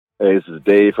Hey, this is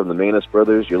Dave from the Maness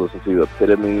Brothers. You're listening to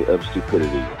Epitome of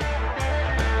Stupidity.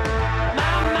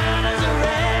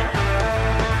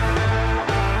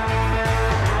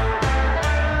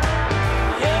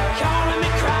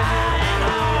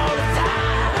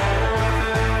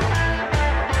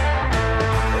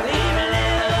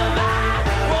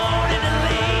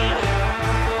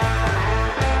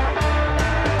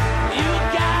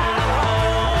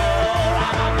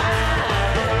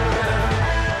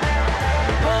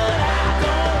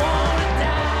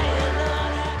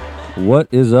 What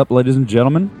is up, ladies and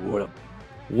gentlemen? What up?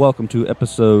 Welcome to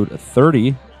episode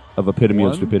 30 of Epitome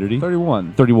of Stupidity.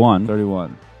 31.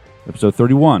 Episode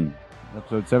 31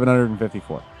 Episode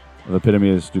 754. of Epitome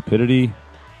of Stupidity.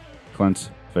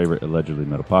 Clint's favorite allegedly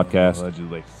metal podcast.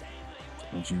 Allegedly.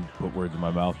 Don't you put words in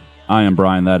my mouth. I am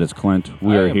Brian. That is Clint.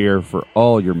 We are here for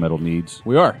all your metal needs.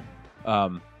 We are.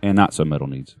 And not so metal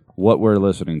needs. What we're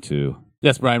listening to.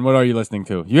 Yes, Brian, what are you listening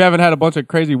to? You haven't had a bunch of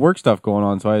crazy work stuff going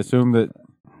on, so I assume that,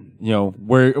 you know,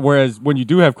 whereas when you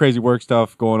do have crazy work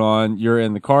stuff going on, you're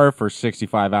in the car for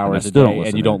 65 hours a day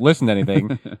and you don't listen to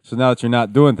anything. So now that you're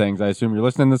not doing things, I assume you're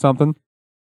listening to something?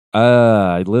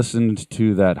 I listened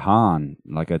to that Han,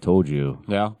 like I told you.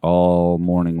 Yeah. All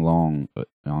morning long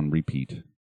on repeat.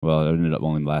 Well, it ended up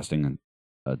only lasting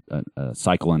a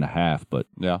cycle and a half, but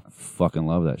yeah, I fucking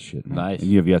love that shit. Man. Nice. And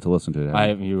you have yet to listen to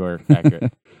it. You are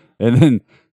accurate.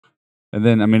 And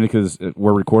then, I mean, because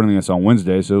we're recording this on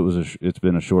Wednesday, so it's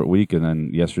been a short week. And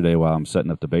then yesterday, while I'm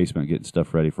setting up the basement, getting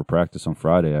stuff ready for practice on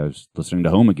Friday, I was listening to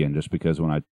Home again, just because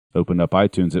when I opened up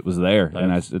iTunes, it was there, nice.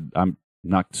 And I said, I'm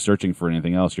not searching for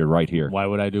anything else. You're right here. Why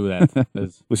would I do that?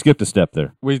 We skipped a step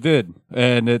there. We did,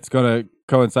 and it's going to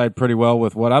coincide pretty well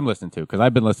with what I'm listening to, because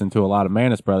I've been listening to a lot of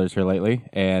Maness Brothers here lately,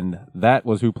 and that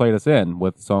was who played us in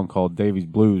with a song called Davy's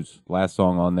Blues, last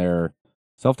song on their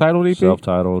self-titled EP?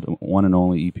 Self-titled, one and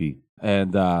only EP.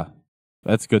 And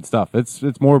that's good stuff. It's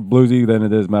more bluesy than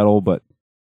it is metal, but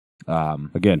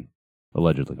again,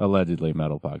 allegedly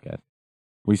metal podcast.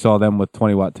 We saw them with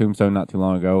 20 Watt Tombstone not too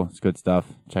long ago. It's good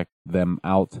stuff. Check them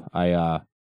out.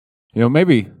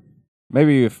 Maybe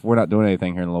if we're not doing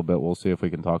anything here in a little bit, we'll see if we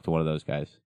can talk to one of those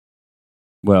guys.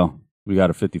 Well, we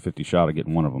got a 50-50 shot of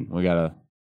getting one of them.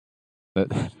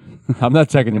 I'm not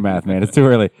checking your math, man. It's too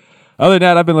early. Other than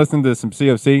that, I've been listening to some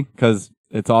COC because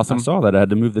it's awesome. I saw that. I had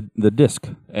to move the disc.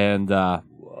 And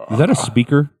is that a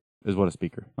speaker? Is what a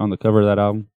speaker on the cover of that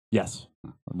album? Yes.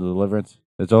 The Deliverance.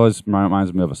 It always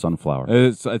reminds me of a sunflower.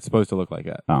 It's supposed to look like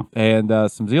that. Oh. And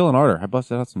some Zeal and Ardor. I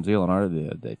busted out some Zeal and Ardor the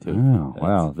other day, too. Oh,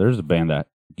 wow. There's a band that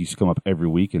used to come up every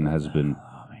week and has been...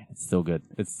 Oh, man. It's still good.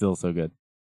 It's still so good.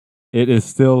 It is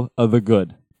still the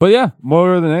good. But yeah,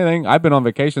 more than anything, I've been on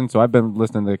vacation, so I've been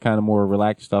listening to kind of more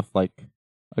relaxed stuff like,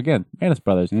 again, Maness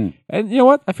Brothers. And you know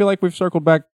what? I feel like we've circled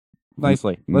back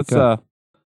nicely. Okay.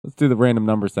 Let's do the random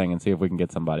numbers thing and see if we can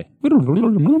get somebody.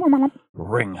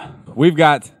 Ring. We've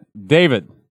got David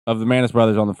of the Maness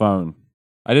Brothers on the phone.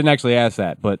 I didn't actually ask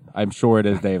that, but I'm sure it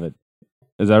is David.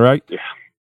 Is that right? Yeah,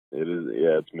 it is.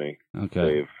 Yeah, it's me.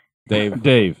 Okay. Dave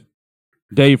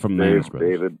from Maness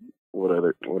Brothers. David,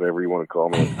 whatever you want to call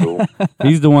me, it's cool.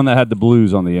 He's the one that had the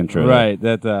blues on the intro. Right.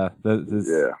 That is,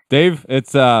 yeah. Dave,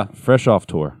 it's fresh off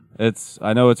tour.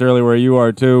 I know it's early where you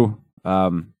are too.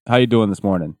 How you doing this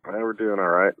morning? We're doing all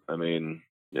right. I mean,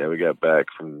 yeah, we got back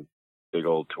from big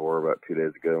old tour about 2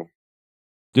 days ago.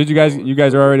 Did you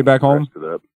guys are already back home?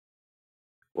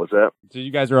 What's that? So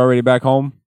you guys are already back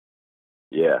home?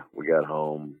 Yeah, we got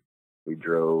home. We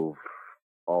drove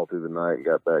all through the night and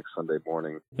got back Sunday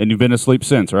morning. And you've been asleep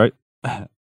since, right?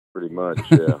 Pretty much,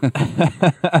 yeah.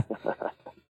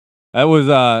 That was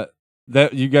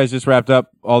that you guys just wrapped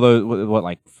up all those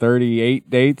like 38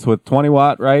 dates with 20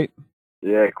 Watt, right?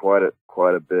 Yeah, quite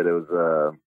a bit. It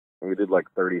was we did like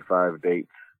 35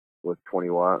 dates with 20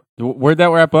 Watt. Where'd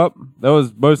that wrap up? That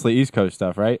was mostly East Coast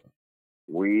stuff, right?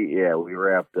 We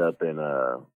wrapped up in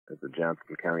at the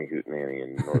Johnson County Hootenanny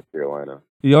in North Carolina.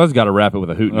 You always got to wrap it with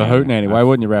a hootenanny. A hootenanny. Why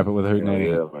wouldn't you wrap it with a hootenanny?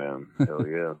 Yeah, man. Hell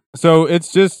yeah. So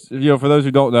it's just, for those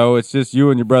who don't know, it's just you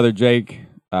and your brother Jake.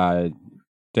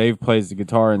 Dave plays the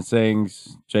guitar and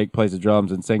sings. Jake plays the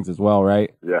drums and sings as well,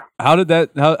 right? Yeah.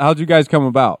 How'd you guys come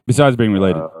about? Besides being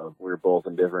related, we were both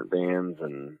in different bands,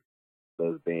 and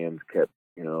those bands kept,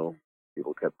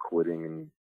 people kept quitting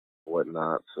and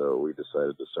whatnot. So we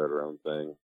decided to start our own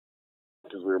thing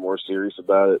because we were more serious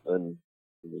about it, and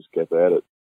we just kept at it.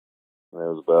 That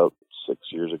was about 6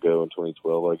 years ago in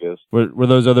 2012, I guess. Were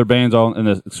those other bands all in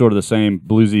the sort of the same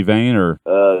bluesy vein, or?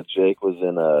 Jake was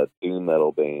in a doom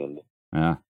metal band.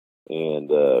 Yeah. And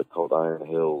called Iron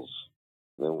Hills.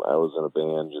 And then I was in a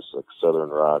band just like southern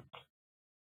rock,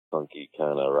 funky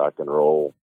kind of rock and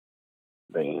roll.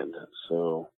 band.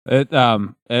 So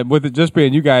and with it just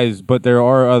being you guys, but there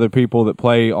are other people that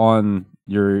play on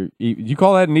your. You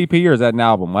call that an EP or is that an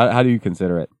album? How do you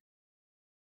consider it?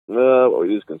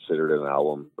 We just consider it an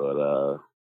album, but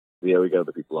yeah, we got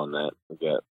other people on that. We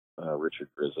got Richard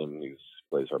Grissom, he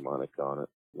plays harmonica on it.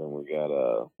 Then we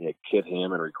got Kit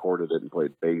Hammond recorded it and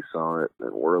played bass on it,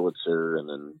 and Wurlitzer, and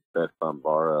then Beth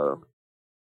Bombara.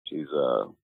 She's a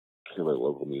killer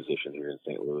local musician here in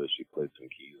St. Louis. She played some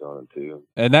keys on it too.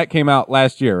 And that came out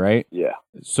last year, right? Yeah.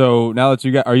 So now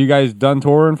that are you guys done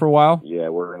touring for a while? Yeah,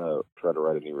 we're gonna try to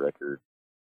write a new record.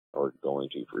 Or going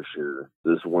to for sure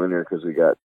this winter, because we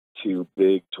got 2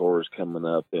 big tours coming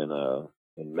up in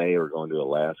May. We're going to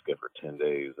Alaska for 10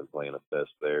 days and playing a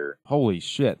fest there. Holy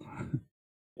shit!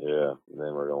 Yeah, and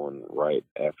then we're going right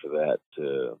after that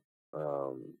to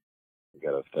we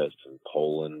got a fest in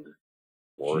Poland,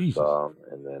 Warsaw,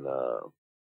 and then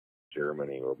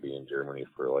Germany. We'll be in Germany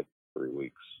for like 3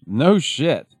 weeks. No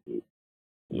shit. Yeah,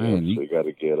 Man, so we got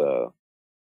to get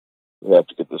we have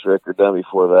to get this record done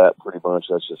before that. Pretty much,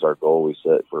 that's just our goal we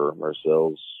set for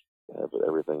ourselves. Have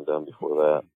everything done before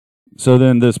that. So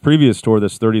then, this previous tour,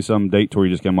 this 30-some date tour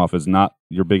you just came off, is not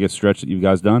your biggest stretch that you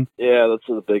guys done? Yeah, that's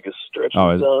the biggest stretch we've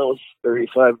done. It was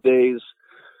 35 days.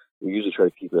 We usually try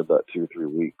to keep it about 2 or 3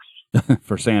 weeks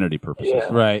for sanity purposes. Yeah.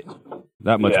 Right.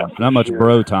 That much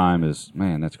bro time is,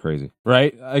 man, that's crazy.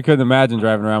 Right? I couldn't imagine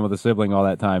driving around with a sibling all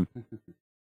that time.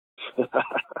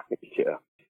 Yeah,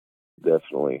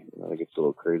 definitely. I think it's a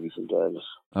little crazy sometimes.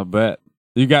 I bet.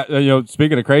 You got,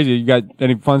 speaking of crazy, you got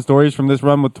any fun stories from this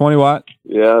run with 20 Watt?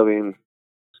 Yeah, I mean,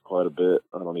 it's quite a bit.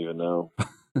 I don't even know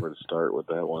where to start with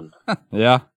that one.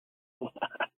 Yeah.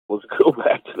 Let's go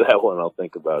back to that one. I'll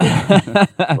think about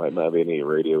it. Might not be any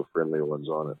radio-friendly ones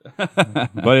on it.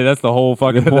 Buddy, that's the whole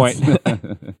fucking point.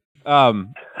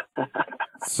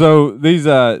 So these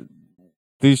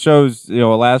shows,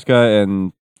 Alaska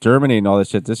and Germany and all this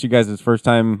shit, this you guys' first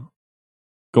time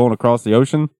going across the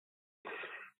ocean?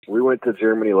 We went to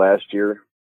Germany last year.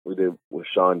 We did with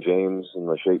Sean James and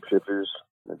the Shapeshifters.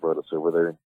 They brought us over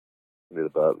there. We did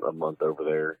about a month over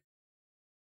there.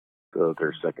 So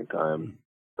their second time.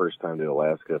 First time to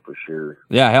Alaska for sure.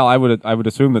 Yeah, hell, I would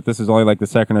assume that this is only like the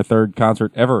second or third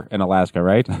concert ever in Alaska,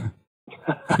 right?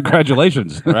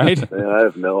 Congratulations, right? Man, I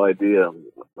have no idea.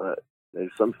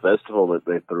 There's some festival that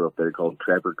they threw up there called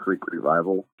Trapper Creek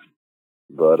Revival,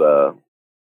 but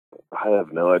I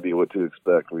have no idea what to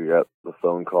expect. We got the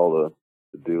phone call to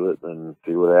do it and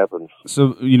see what happens.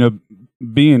 So,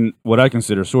 being what I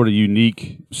consider sort of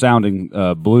unique sounding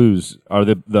blues, are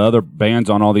the other bands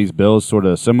on all these bills sort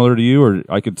of similar to you? Or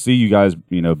I could see you guys,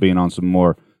 being on some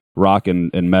more rock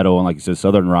and metal and, like you said,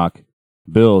 southern rock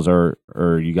bills. Or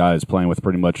you guys playing with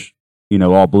pretty much,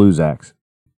 all blues acts?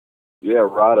 Yeah,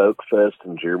 Rod Oak Fest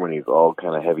in Germany is all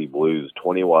kind of heavy blues.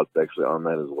 20 Watts actually on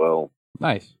that as well.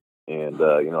 Nice. And,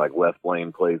 like Left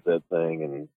Lane plays that thing,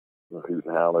 and the Hoot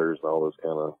and Howlers and all those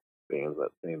kind of bands,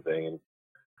 that same thing.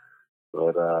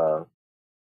 But,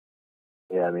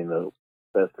 yeah, I mean, the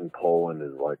fest in Poland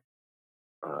is like,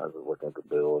 I was looking at the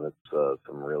bill, and it's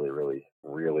some really, really,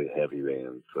 really heavy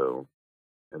bands. So,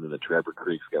 and then the Trapper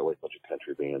Creek's got like a bunch of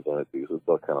country bands on it too, so it's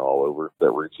all kind of all over.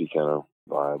 That Richie kind of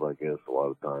vibe, I guess, a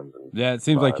lot of times. And yeah, it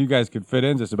seems like you guys could fit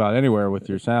in just about anywhere with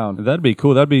your sound. That'd be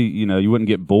cool. That'd be, you wouldn't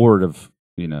get bored of,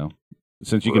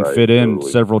 since you can fit in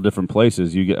several different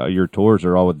places. You get your tours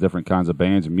are all with different kinds of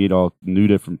bands and meet all new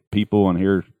different people. And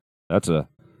here, that's a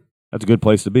good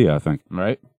place to be, I think.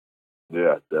 Right?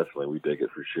 Yeah, definitely. We dig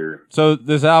it for sure. So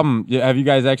this album, have you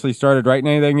guys actually started writing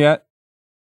anything yet?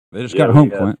 They just got home,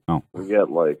 Clint. Oh, we got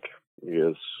about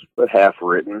half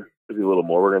written. Maybe a little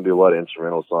more. We're gonna do a lot of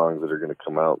instrumental songs that are gonna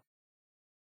come out,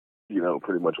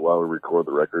 pretty much while we record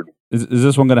the record. Is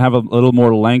this one gonna have a little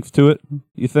more length to it,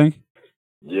 you think?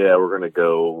 Yeah, we're gonna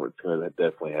go. It's gonna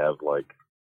definitely have close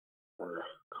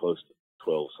to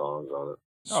 12 songs on it.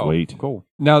 Sweet. Oh, cool.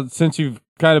 Now, since you've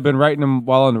kind of been writing them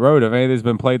while on the road, have any of these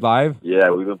been played live? Yeah,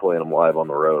 we've been playing them live on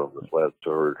the road. This last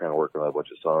tour, we were kind of working on a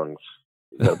bunch of songs.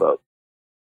 We got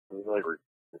we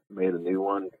made a new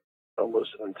one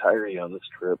almost an entirety on this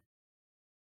trip.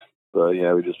 So,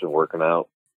 yeah, we've just been working out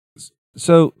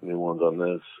So new ones on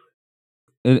this.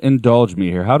 Indulge me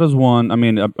here. How does one? I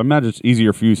mean, I imagine it's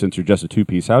easier for you since you're just a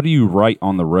two-piece. How do you write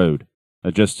on the road?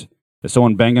 Is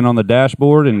someone banging on the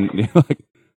dashboard and like?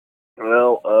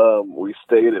 Well, we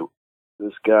stayed at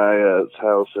this guy's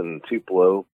house in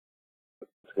Tupelo.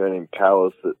 This guy named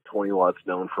Callis that 20 Watts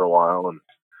known for a while, and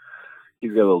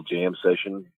he's got a little jam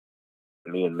session.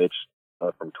 Me and Mitch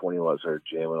from 20 Watts started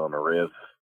jamming on a riff.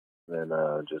 Then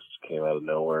just came out of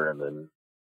nowhere, and then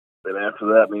after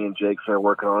that, me and Jake started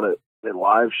working on it at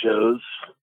live shows.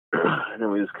 and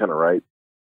then we just kind of write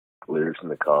lyrics in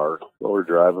the car while we're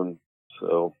driving.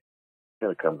 So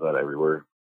kind of comes out everywhere.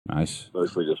 Nice.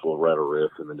 Mostly just we'll write a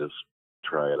riff and then just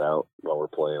try it out while we're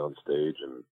playing on stage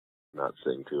and not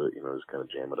sing to it, just kind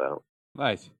of jam it out.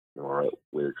 Nice. And we'll write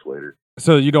lyrics later.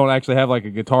 So you don't actually have like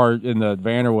a guitar in the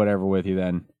van or whatever with you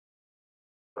then?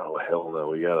 Oh, hell no.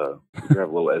 We have a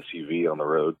little SUV on the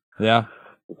road. Yeah.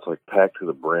 It's like packed to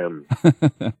the brim.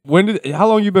 How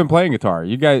long you been playing guitar?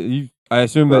 I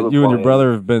assume that you and your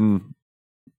brother have been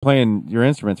playing your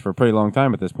instruments for a pretty long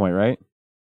time at this point, right?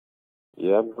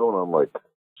 Yeah, I'm going on like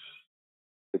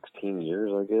 16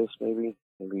 years, I guess, maybe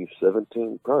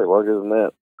 17, probably longer than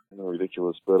that. I know,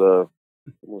 ridiculous, but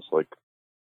almost like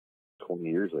 20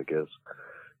 years, I guess.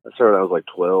 I started, I was like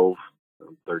 12.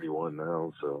 I'm 31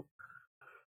 now, so.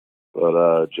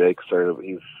 But Jake started,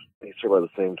 he started by the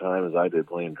same time as I did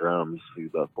playing drums. He's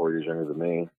about 4 years younger than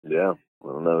me. Yeah, I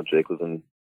don't know.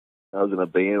 I was in a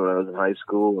band when I was in high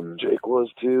school, and Jake was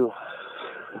too.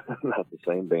 Not the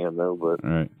same band, though, but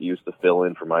right. He used to fill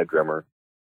in for my drummer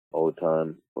all the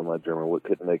time when my drummer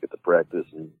couldn't make it to practice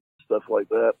and stuff like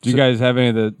that. Do you guys have any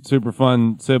of the super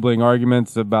fun sibling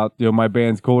arguments about, my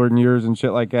band's cooler than yours and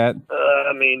shit like that?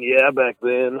 Yeah, back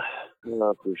then,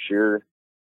 not for sure.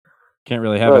 Can't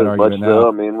really have that argument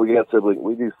now. Though.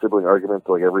 We do sibling arguments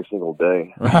like every single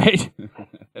day. Right.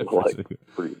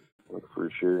 For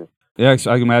sure. Yeah, I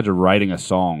can imagine writing a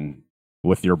song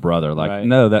with your brother. Like, right.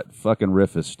 No, that fucking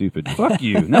riff is stupid. Fuck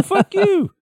you. No, fuck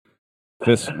you.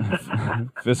 Fist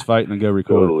fighting and go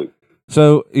record. Totally.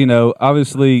 So,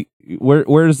 obviously,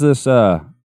 where does this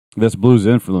blues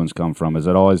influence come from? Has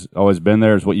it always been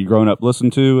there? Is what you grown up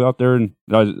listening to out there? And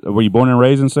were you born and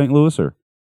raised in St. Louis, or?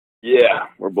 Yeah,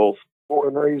 we're both born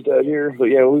and raised out here, but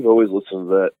yeah, we've always listened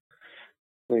to that.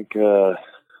 I think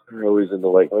we're always into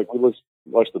like we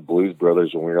watched the Blues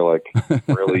Brothers when we were like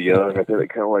really young. I think it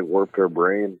kind of like warped our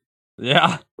brain.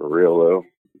 Yeah, for real though.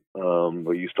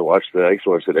 We used to watch that. I used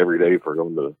to watch it every day before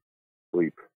going to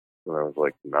sleep when I was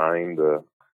like 9 to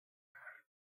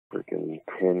freaking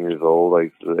 10 years old. I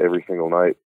used to every single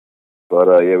night. But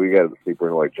yeah, we got to sleep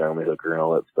into like John Lee Hooker and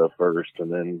all that stuff first,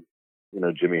 and then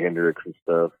Jimi Hendrix and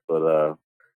stuff. But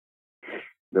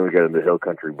then we got into Hill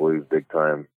Country Blues big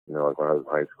time. Like when I was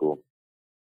in high school,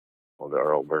 on the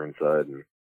Earl Burnside and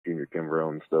Junior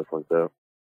Kimbrough and stuff like that.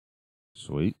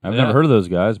 Sweet. I've never heard of those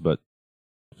guys, but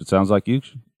it sounds like you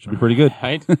should be pretty good.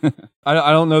 Right?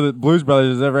 I don't know that Blues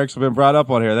Brothers has ever actually been brought up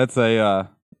on here. That's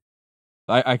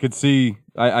I could see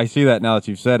I see that now that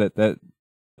you've said it.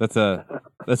 That's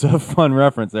a fun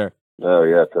reference there. Oh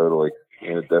yeah, totally.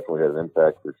 And it definitely had an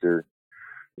impact for sure.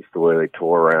 Just the way they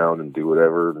tour around and do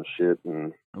whatever and shit.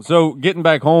 And so getting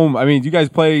back home, do you guys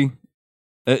play?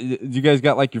 You guys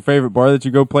got like your favorite bar that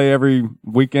you go play every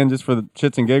weekend just for the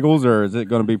shits and giggles, or is it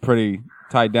going to be pretty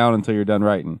tied down until you're done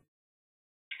writing?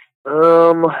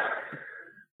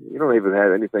 You don't even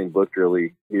have anything booked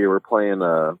really. Here we're playing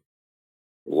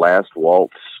Last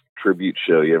Waltz tribute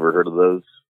show. You ever heard of those?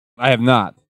 I have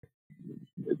not.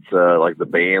 It's like the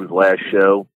band's last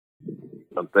show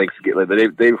on Thanksgiving. Like, the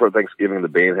day before Thanksgiving, the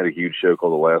band had a huge show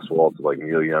called The Last Waltz. Like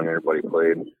Neil Young, everybody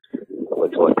played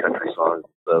like country songs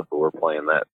and stuff. But we're playing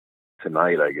that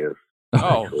tonight, I guess.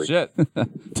 Oh actually. Shit!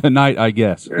 Tonight, I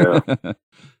guess. Yeah.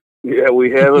 Yeah,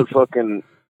 we haven't fucking.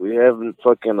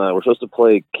 We're supposed to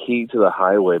play "Key to the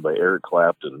Highway" by Eric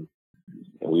Clapton,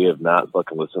 and we have not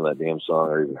fucking listened to that damn song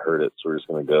or even heard it. So we're just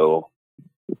gonna go.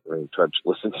 We're gonna try to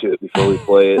listen to it before we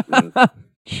play it and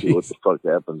see what the fuck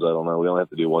happens. I don't know. We only have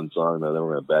to do one song, though. Then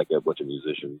we're gonna back up a bunch of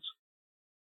musicians.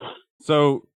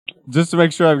 So, just to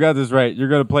make sure I've got this right, you're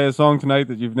gonna play a song tonight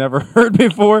that you've never heard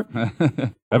before.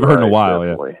 Haven't heard in a while,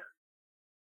 definitely. Yeah.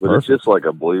 But Perfect. It's just like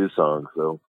a blues song,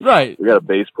 so. Right. We got a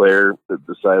bass player that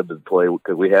decided to play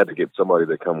because we had to get somebody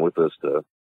to come with us to.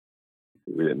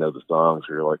 We didn't know the songs.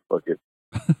 We were like, "Fuck it."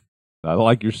 I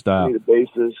like your We style. need a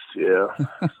bassist, yeah.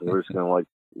 So we're just gonna like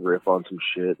riff on some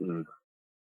shit and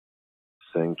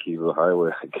sing "Key to the Highway,"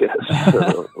 I guess,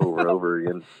 over and over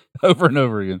again. Over and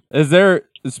over again. Is there,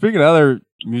 speaking of other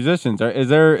musicians, is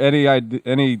there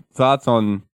any thoughts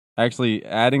on actually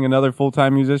adding another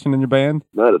full-time musician in your band?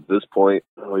 Not at this point.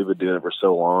 We've been doing it for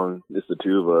so long, just the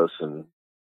two of us, and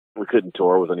we couldn't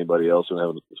tour with anybody else,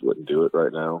 and just wouldn't do it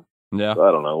right now. Yeah. So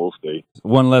I don't know. We'll see.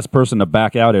 One less person to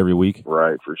back out every week.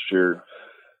 Right, for sure.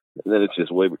 And then it's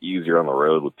just way easier on the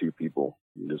road with two people.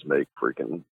 You just make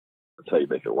freaking. That's how you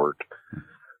make it work. I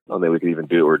don't think we could even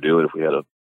do what we're doing if we had a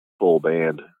full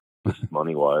band,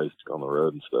 money-wise, on the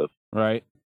road and stuff. Right.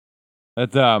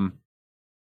 That's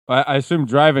I assume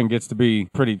driving gets to be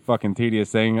pretty fucking tedious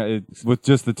thing with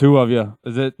just the two of you.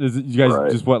 Is it you guys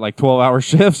Right. just what, like 12-hour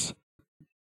shifts?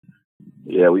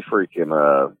 Yeah, we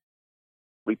freaking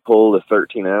we pulled a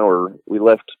 13-hour. We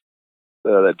left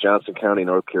that Johnson County,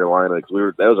 North Carolina,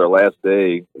 because that was our last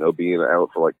day, being out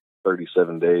for like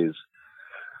 37 days.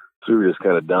 So we were just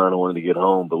kind of done and wanted to get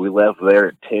home. But we left there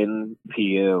at 10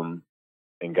 p.m.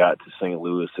 and got to St.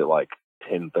 Louis at like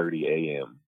 10:30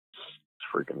 a.m. It's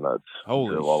freaking nuts.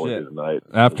 Holy shit! Night.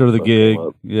 After the gig,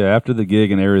 after the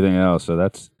gig and everything else. So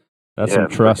that's some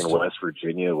trust. West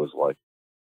Virginia was like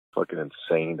fucking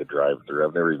insane to drive through.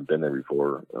 I've never even been there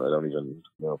before, and I don't even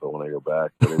know if I want to go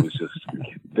back. But it was just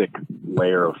a thick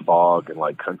layer of fog and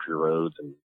like country roads,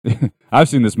 and I've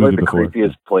seen this movie before. The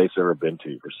creepiest place I've ever been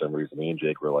to for some reason. Me and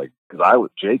Jake were like, because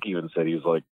Jake even said he was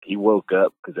like, he woke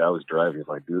up because I was driving. He's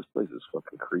like, dude, this place is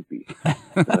fucking creepy.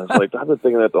 And I was like, I've been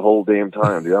thinking that the whole damn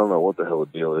time, dude. I don't know what the hell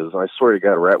the deal is. And I swear to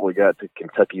God, right when we got to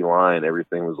Kentucky line,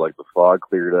 everything was like the fog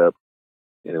cleared up,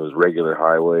 and it was regular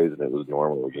highways, and it was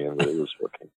normal again. But it was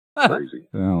fucking crazy.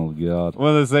 Oh God! One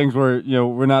of those things where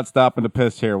we're not stopping to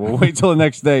piss here. We'll wait till the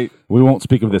next day. We won't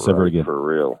speak of this ever again. For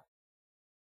real.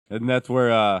 And that's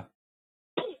where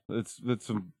it's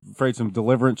afraid some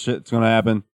deliverance shit's gonna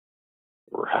happen.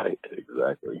 Right,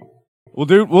 exactly. Well,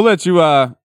 dude, we'll let you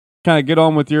kind of get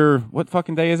on with your what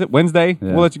fucking day is it? Wednesday.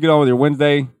 Yeah. We'll let you get on with your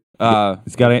Wednesday.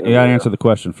 It's got to answer the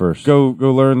question first. Go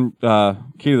learn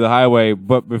Key to the Highway.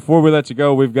 But before we let you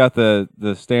go, we've got the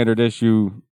standard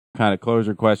issue kind of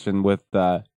closure question with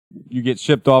you get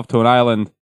shipped off to an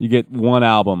island. You get one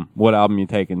album. What album you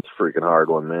taking? It's a freaking hard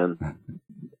one, man.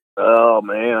 Oh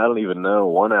man, I don't even know.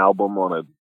 One album on a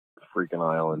freaking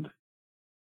island.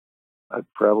 I'd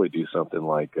probably do something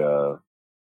like I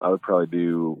would probably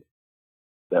do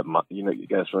that. You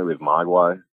guys familiar with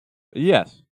Mogwai?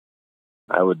 Yes.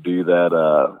 I would do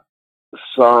that. Good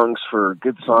songs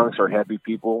for happy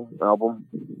people album.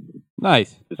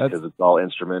 Nice. Just because it's all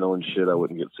instrumental and shit, I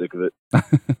wouldn't get sick of it.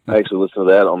 I actually listen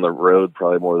to that on the road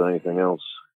probably more than anything else.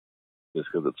 Just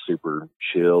because it's super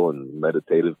chill and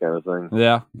meditative kind of thing.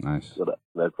 Yeah. Nice. So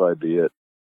that'd probably be it.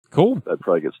 Cool. I'd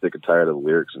probably get sick and tired of the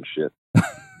lyrics and shit.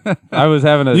 I was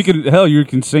having you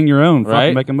can sing your own,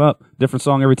 right? Make them up. Different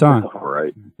song every time. All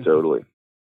right. Totally.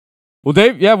 Well,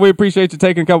 Dave, we appreciate you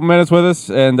taking a couple minutes with us,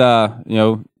 and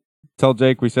tell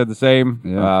Jake we said the same.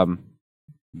 Yeah.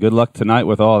 Good luck tonight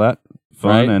with all that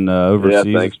fun and overseas.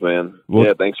 Yeah, thanks, man.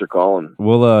 Thanks for calling.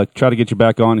 We'll try to get you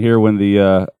back on here when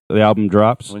the album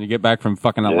drops. When you get back from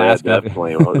fucking Alaska. Yeah,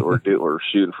 definitely. We're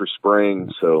shooting for spring,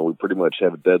 so we pretty much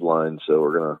have a deadline, so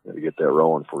we're gonna get that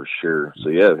rolling for sure. So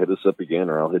yeah, hit us up again,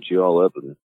 or I'll hit you all up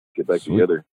and get back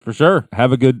together. For sure.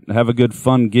 Have a good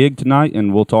fun gig tonight,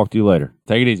 and we'll talk to you later.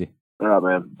 Take it easy. All right,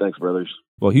 man. Thanks, brothers.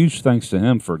 Well, huge thanks to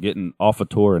him for getting off a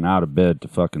tour and out of bed to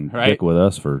fucking dick with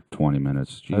us for 20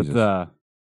 minutes. Jesus.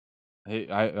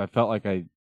 I felt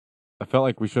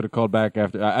like we should have called back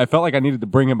after. I felt like I needed to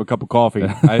bring him a cup of coffee.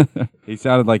 He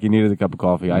sounded like he needed a cup of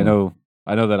coffee. Yeah.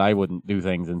 I know that I wouldn't do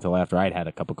things until after I'd had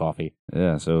a cup of coffee.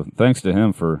 Yeah, so thanks to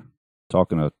him for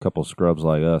talking to a couple scrubs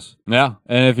like us. Yeah,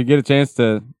 and if you get a chance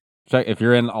to check, if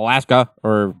you're in Alaska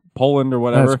or Poland or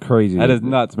whatever, that's crazy. That is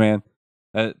nuts, man.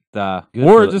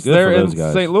 Or just there in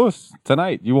St. Louis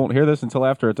tonight. You won't hear this until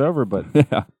after it's over, but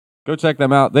yeah, go check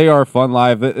them out. They are fun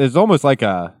live. It's almost like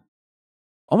a.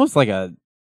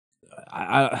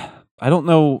 I don't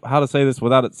know how to say this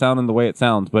without it sounding the way it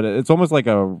sounds, but it's almost like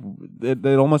it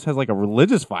almost has like a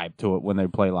religious vibe to it when they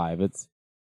play live. It's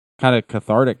kind of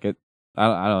cathartic. I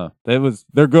don't know.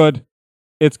 They're good.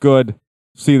 It's good.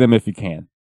 See them if you can,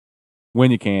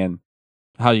 when you can,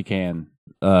 how you can.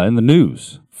 In the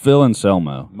news, Phil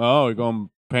Anselmo. Oh, you're going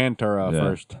Pantera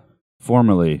first.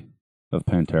 Formerly of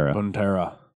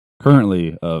Pantera.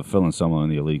 Currently of Phil Anselmo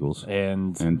and the Illegals.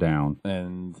 And Down.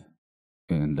 And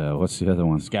what's the other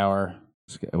one? Scour.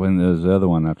 When there's the other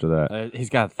one after that?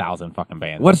 He's got 1,000 fucking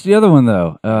bands. What's the other one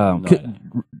though?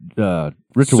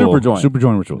 Ritual.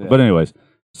 Superjoint Ritual. Yeah. But anyways,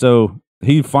 so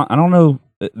I don't know.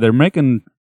 They're making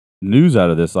news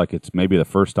out of this like it's maybe the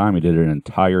first time he did an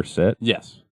entire set.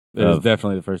 Yes. It was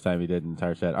definitely the first time he did an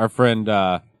entire set. Our friend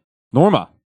Norma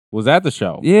was at the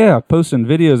show. Yeah, posting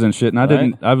videos and shit.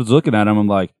 And I was looking at him. I'm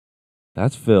like,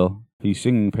 that's Phil. He's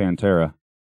singing Pantera.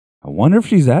 I wonder if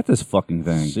she's at this fucking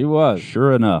thing. She was.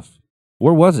 Sure enough.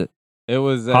 Where was it? It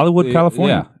was Hollywood,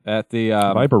 California. Yeah, at the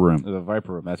Viper Room. The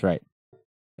Viper Room, that's right.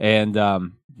 And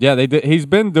they did. He's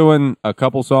been doing a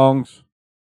couple songs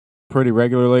pretty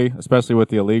regularly, especially with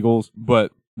the Illegals.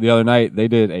 But the other night they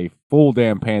did a full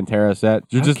damn Pantera set.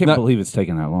 I just can't believe it's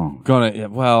taken that long.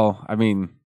 I mean,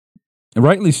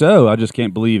 rightly so. I just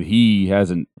can't believe he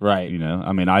hasn't. Right.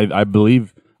 I mean,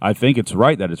 I think it's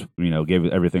right that it's gave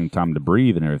everything time to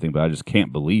breathe and everything, but I just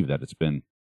can't believe that it's been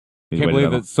Can't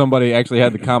believe that somebody actually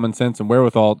had the common sense and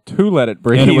wherewithal to let it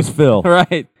breathe. And it was Phil.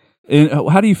 Right. And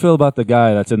how do you feel about the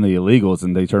guy that's in the illegals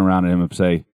and they turn around at him and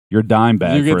say, "You're dime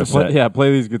bag you get for a to play, set"? Yeah,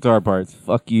 play these guitar parts.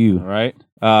 Fuck you. All right.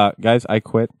 Guys, I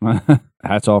quit.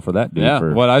 Hats off for that dude. Yeah,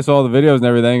 when I saw the videos and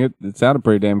everything, it sounded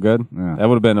pretty damn good. Yeah. That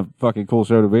would have been a fucking cool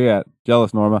show to be at.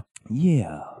 Jealous, Norma.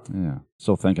 Yeah.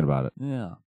 Still thinking about it.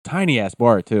 Yeah. Tiny ass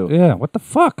bar, too. Yeah, what the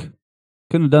fuck?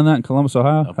 Couldn't have done that in Columbus,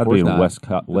 Ohio? Of That'd course be in not.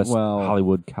 West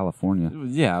Hollywood, California.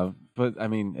 Yeah, but I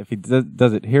mean, if he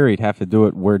does it here, he'd have to do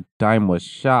it where Dime was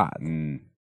shot.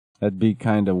 That'd be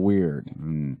kind of weird.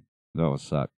 That would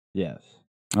suck. Yes.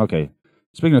 Okay.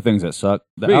 Speaking of things that suck,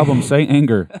 the album Saint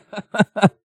Anger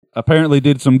apparently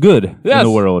did some good in the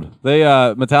world. They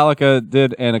Metallica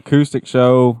did an acoustic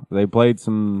show. They played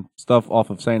some stuff off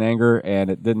of Saint Anger, and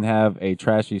it didn't have a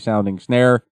trashy sounding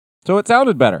snare, so it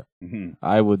sounded better.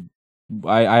 I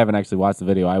haven't actually watched the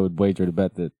video. I would wager to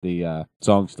bet that the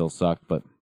song still sucked, but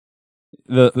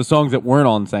the songs that weren't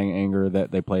on Saint Anger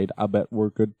that they played, I bet were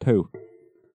good too.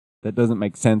 That doesn't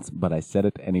make sense, but I said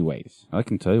it anyways. I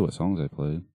can tell you what songs they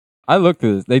played. I looked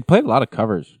at this. They played a lot of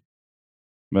covers.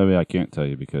 Maybe I can't tell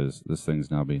you because this thing's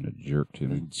now being a jerk to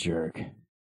me. Jerk.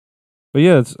 But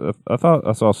yeah, I thought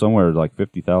I saw somewhere like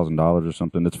 $50,000 or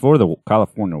something. It's for the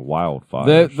California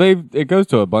wildfires. It goes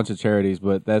to a bunch of charities,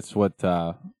 but that's what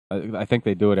I think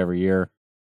they do it every year,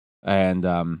 and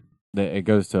it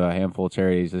goes to a handful of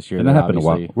charities this year. And that happened a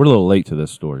while. We're a little late to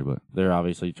this story, but they're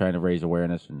obviously trying to raise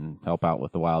awareness and help out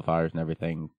with the wildfires and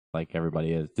everything, like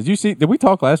everybody is. Did we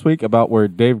talk last week about where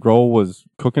Dave Grohl was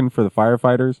cooking for the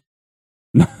firefighters?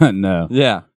 No.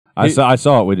 Yeah. I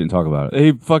saw it. We didn't talk about it.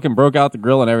 He fucking broke out the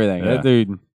grill and everything. Yeah. That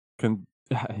dude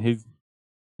he's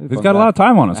got a lot of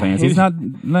time on his hands. He's not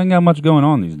got much going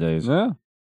on these days. Yeah.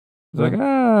 He's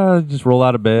like, just roll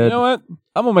out of bed. You know what?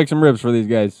 I'm gonna make some ribs for these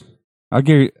guys.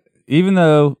 Even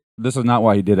though this is not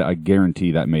why he did it, I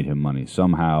guarantee that made him money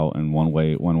somehow in one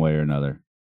way or another.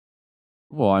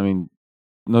 Well, I mean,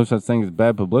 no such thing as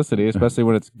bad publicity, especially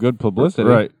when it's good publicity.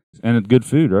 Right. And it's good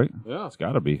food, right? Yeah. It's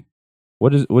gotta be.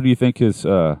 What do you think his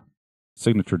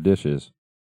signature dish is?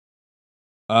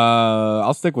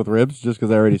 I'll stick with ribs just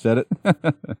because I already said it.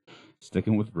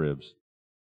 Sticking with ribs.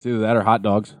 It's either that or hot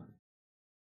dogs.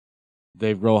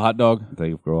 Dave Grohl hot dog.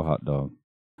 Dave Grohl hot dog.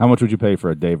 How much would you pay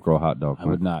for a Dave Grohl hot dog? I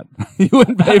would not. You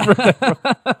wouldn't pay for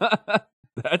that.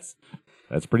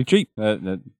 That's pretty cheap.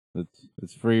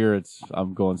 It's free or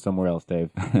I'm going somewhere else, Dave.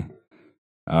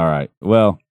 All right.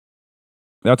 Well,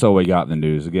 that's all we got in the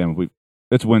news. Again,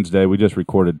 it's Wednesday. We just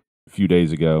recorded a few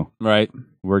days ago. Right.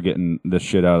 We're getting this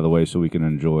shit out of the way so we can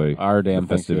enjoy our damn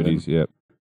festivities. Yep.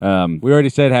 We already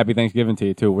said Happy Thanksgiving to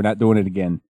you too. We're not doing it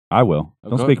again. I will.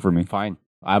 Don't speak for me. Fine.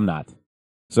 I'm not.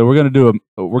 So we're gonna do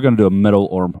a metal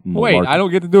or malarkey. Wait, I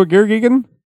don't get to do a gear gigging?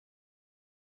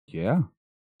 Yeah.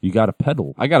 You got a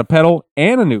pedal. I got a pedal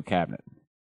and a new cabinet.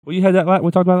 Well, you had that. We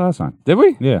talked about it last time. Did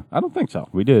we? Yeah. I don't think so.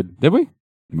 We did. Did we?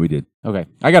 We did. Okay.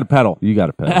 I got a pedal. You got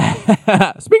a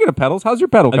pedal. Speaking of pedals, how's your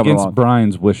pedal coming Against along?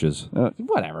 Brian's wishes.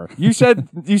 Whatever. You said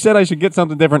I should get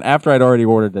something different after I'd already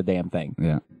ordered the damn thing.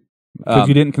 Yeah. Because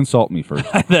you didn't consult me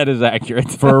first. That is accurate.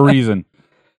 For a reason.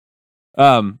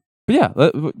 But yeah,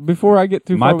 before I get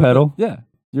too my far pedal.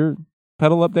 Your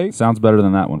pedal update sounds better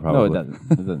than that one. Probably. No, it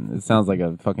doesn't. It sounds like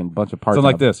a fucking bunch of parts. Sounds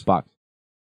like this box.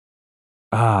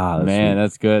 That's man, sweet.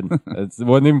 That's good. It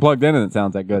wasn't even plugged in, and it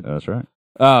sounds that good. That's right.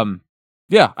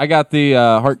 Yeah, I got the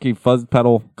Hartke fuzz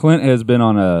pedal. Clint has been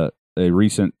on a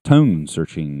recent tone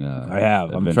searching. I have.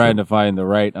 Adventure. I'm trying to find the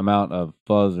right amount of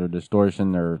fuzz or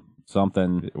distortion or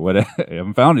something. I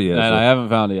haven't found it yet. And I haven't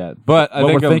found it yet. But I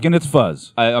think we're thinking it's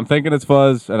fuzz. I'm thinking it's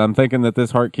fuzz, and I'm thinking that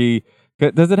this Hartke,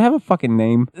 does it have a fucking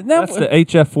name? That's the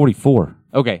HF44.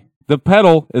 Okay. The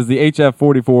pedal is the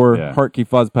HF44 Hartke Hartke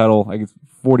fuzz pedal. I guess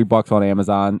 $40 on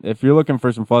Amazon. If you're looking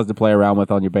for some fuzz to play around with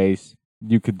on your bass,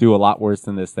 you could do a lot worse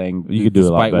than this thing. You could do a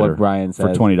lot better. Despite what Brian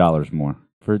says. For $20 more.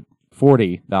 For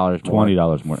 $40 more.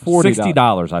 $20 more.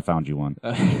 $60 I found you one.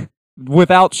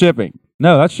 Without shipping.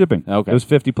 No, that's shipping. Okay. It was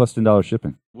 $50 plus $10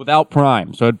 shipping. Without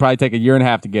Prime. So it'd probably take a year and a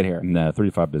half to get here. No,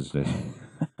 35 business days.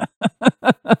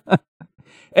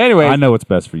 Anyway. I know what's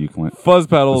best for you, Clint. Fuzz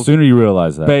pedals. The sooner you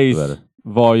realize that, bass, the better.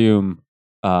 Volume,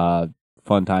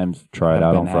 fun times. Try it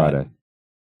out on Friday.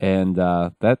 And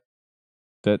that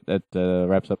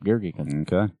wraps up Gear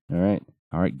Geeking. Okay.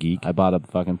 All right, geek. I bought a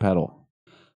fucking pedal.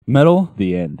 Metal,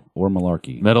 the end. Or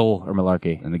malarkey. Metal or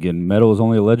malarkey. And again, metal is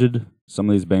only alleged. Some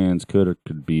of these bands could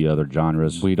be other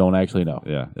genres. We don't actually know.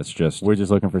 Yeah, it's just... We're just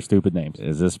looking for stupid names.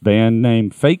 Is this band name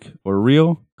fake or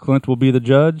real? Clint will be the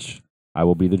judge. I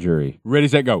will be the jury. Ready,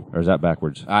 set, go. Or is that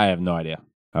backwards? I have no idea.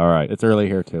 All right. It's early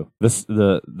here, too.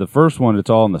 The first one, it's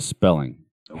all in the spelling.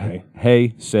 Okay.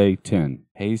 Hey, say 10.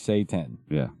 Hey, say 10.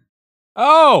 Yeah.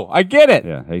 Oh, I get it.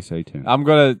 Yeah. Hey, say 10.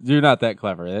 You're not that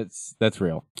clever. That's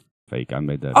real. Fake. I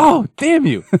made that. Oh, damn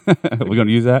you. We're going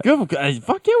to use that? Good.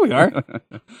 Fuck yeah, we are.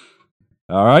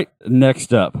 All right.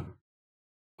 Next up.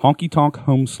 Honky Tonk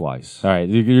Home Slice. All right.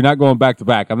 You're not going back to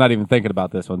back. I'm not even thinking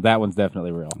about this one. That one's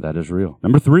definitely real. That is real.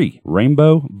 Number 3.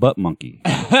 Rainbow Butt Monkey.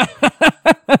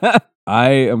 I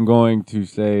am going to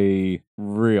say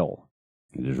real.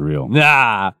 It is real.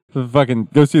 Nah. Fucking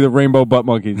go see the Rainbow Butt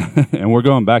Monkeys. And we're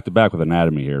going back to back with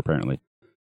anatomy here, apparently.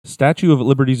 Statue of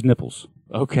Liberty's nipples.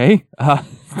 Okay.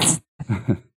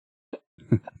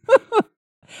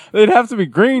 They'd have to be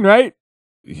green, right?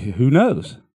 Who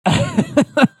knows?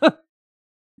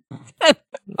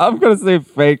 I'm going to say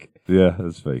fake. Yeah,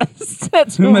 that's fake.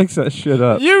 Who makes that shit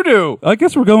up? You do. I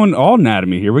guess we're going all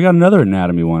anatomy here. We got another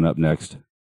anatomy one up next.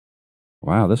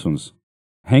 Wow, this one's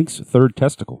Hank's third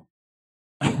testicle.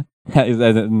 Is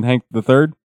that Hank the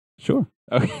third? Sure.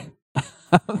 Okay.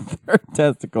 Third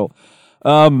testicle.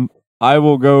 I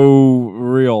will go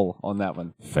real on that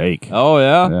one. Fake. Oh,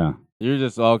 yeah? Yeah. You're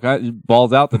just all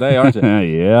balls out today, aren't you?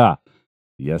 Yeah.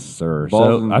 Yes, sir.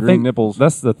 Balls and I green think nipples.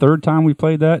 that's the third time we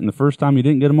played that, and the first time you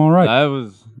didn't get them all right. I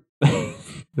was...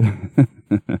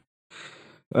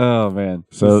 Oh, man.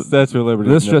 So Statue of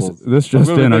Liberty's nipples. This just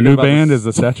in. Our new band is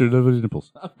the Statue of Liberty's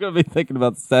nipples. I'm going to be thinking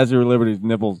about the Statue of Liberty's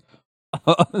nipples.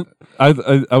 We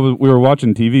were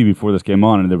watching TV before this came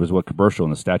on, and there was what commercial,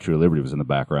 and the Statue of Liberty was in the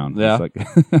background. Yeah. It's like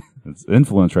it's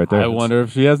influence right there. I wonder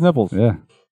if she has nipples. Yeah.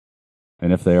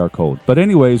 And if they are cold. But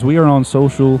anyways, we are on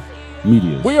social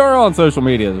medias. We are on social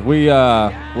medias. We're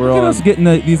Look at us getting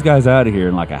these guys out of here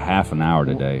in like a half an hour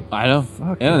today. I know.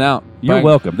 In and out. You're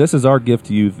welcome. This is our gift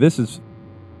to you. This is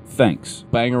thanks.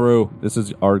 Bangaroo. This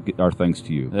is our thanks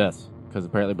to you. Yes, because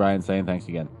apparently Brian's saying thanks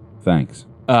again. Thanks.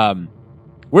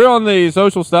 We're on the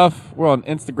social stuff. We're on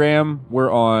Instagram.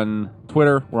 We're on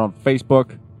Twitter. We're on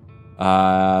Facebook.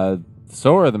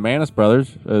 So are the Maness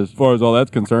brothers, as far as all that's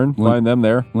concerned. Find them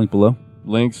there. Link below.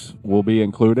 Links will be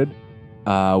included.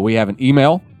 We have an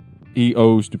email,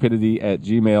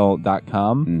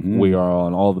 eostupidity@gmail.com. Mm-hmm. We are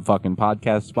on all the fucking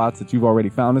podcast spots that you've already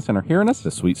found us and are hearing us. The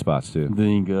sweet spots, too.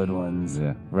 The good ones.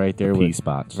 Yeah. Right there. The P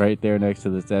spots. Right there next to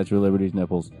the Statue of Liberty's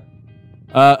nipples.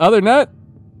 Other than that,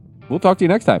 we'll talk to you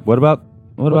next time. What about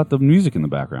the music in the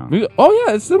background? Oh,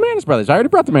 yeah, it's the Maness brothers. I already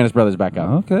brought the Maness brothers back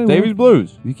up. Okay. Davies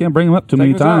Blues. You can't bring them up too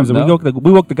many times. No. And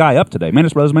we woke the guy up today.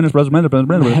 Maness brothers, Maness brothers, Maness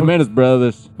brothers. Maness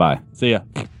brothers. Bye. See ya.